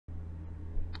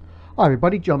Hi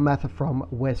everybody, John Mather from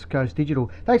West Coast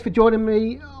Digital. Thanks for joining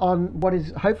me on what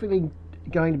is hopefully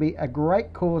going to be a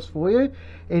great course for you.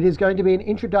 It is going to be an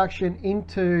introduction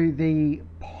into the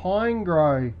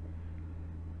Pinegrow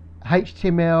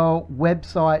HTML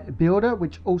website builder,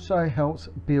 which also helps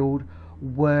build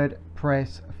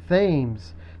WordPress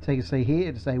themes. So you can see here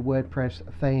it's a WordPress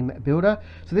theme builder.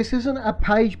 So this isn't a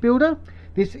page builder,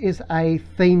 this is a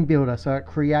theme builder. So it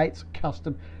creates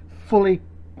custom, fully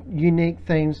unique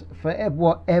themes for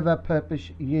whatever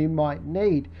purpose you might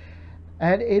need.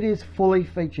 And it is fully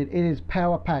featured. It is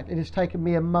power packed. It has taken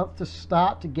me a month to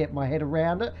start to get my head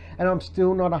around it, and I'm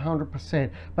still not 100%.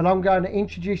 But I'm going to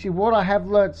introduce you what I have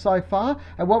learned so far,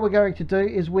 and what we're going to do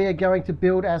is we are going to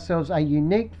build ourselves a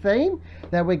unique theme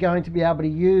that we're going to be able to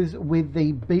use with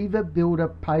the Beaver Builder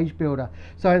page builder.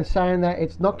 So in saying that,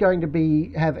 it's not going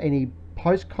to have any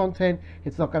post content.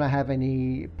 It's not going to have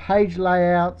any page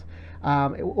layout.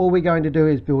 All we're going to do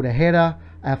is build a header,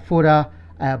 a footer,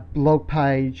 a blog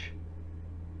page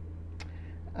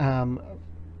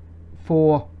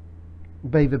for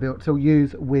Beaver Builder to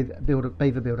use with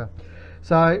Beaver Builder.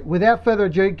 So without further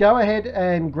ado, go ahead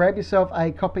and grab yourself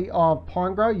a copy of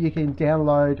Pinegrow. You can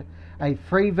download a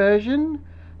free version.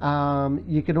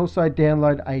 You can also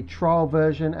download a trial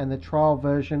version, and the trial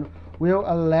version will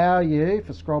allow you, if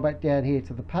I scroll back down here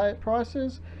to the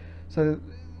prices, so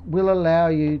will allow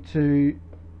you to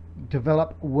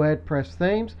develop WordPress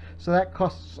themes. So that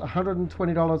costs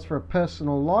 $120 for a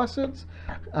personal license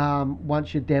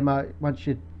once your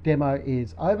demo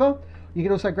is over. You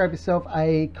can also grab yourself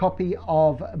a copy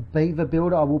of Beaver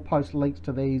Builder. I will post links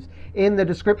to these in the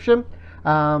description.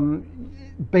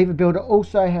 Beaver Builder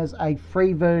also has a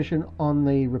free version on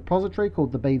the repository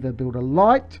called the Beaver Builder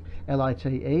Lite, Lite.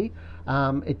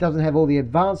 It doesn't have all the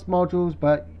advanced modules,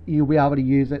 but you'll be able to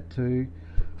use it to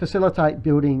facilitate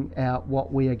building out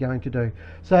what we are going to do.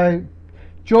 So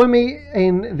join me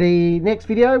in the next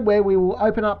video where we will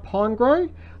open up Pinegrow,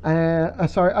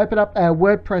 open up our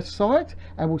WordPress site,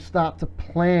 and we'll start to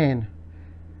plan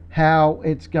how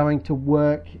it's going to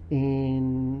work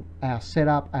in our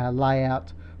setup, our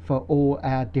layout for all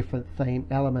our different theme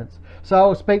elements. So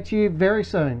I'll speak to you very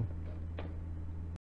soon.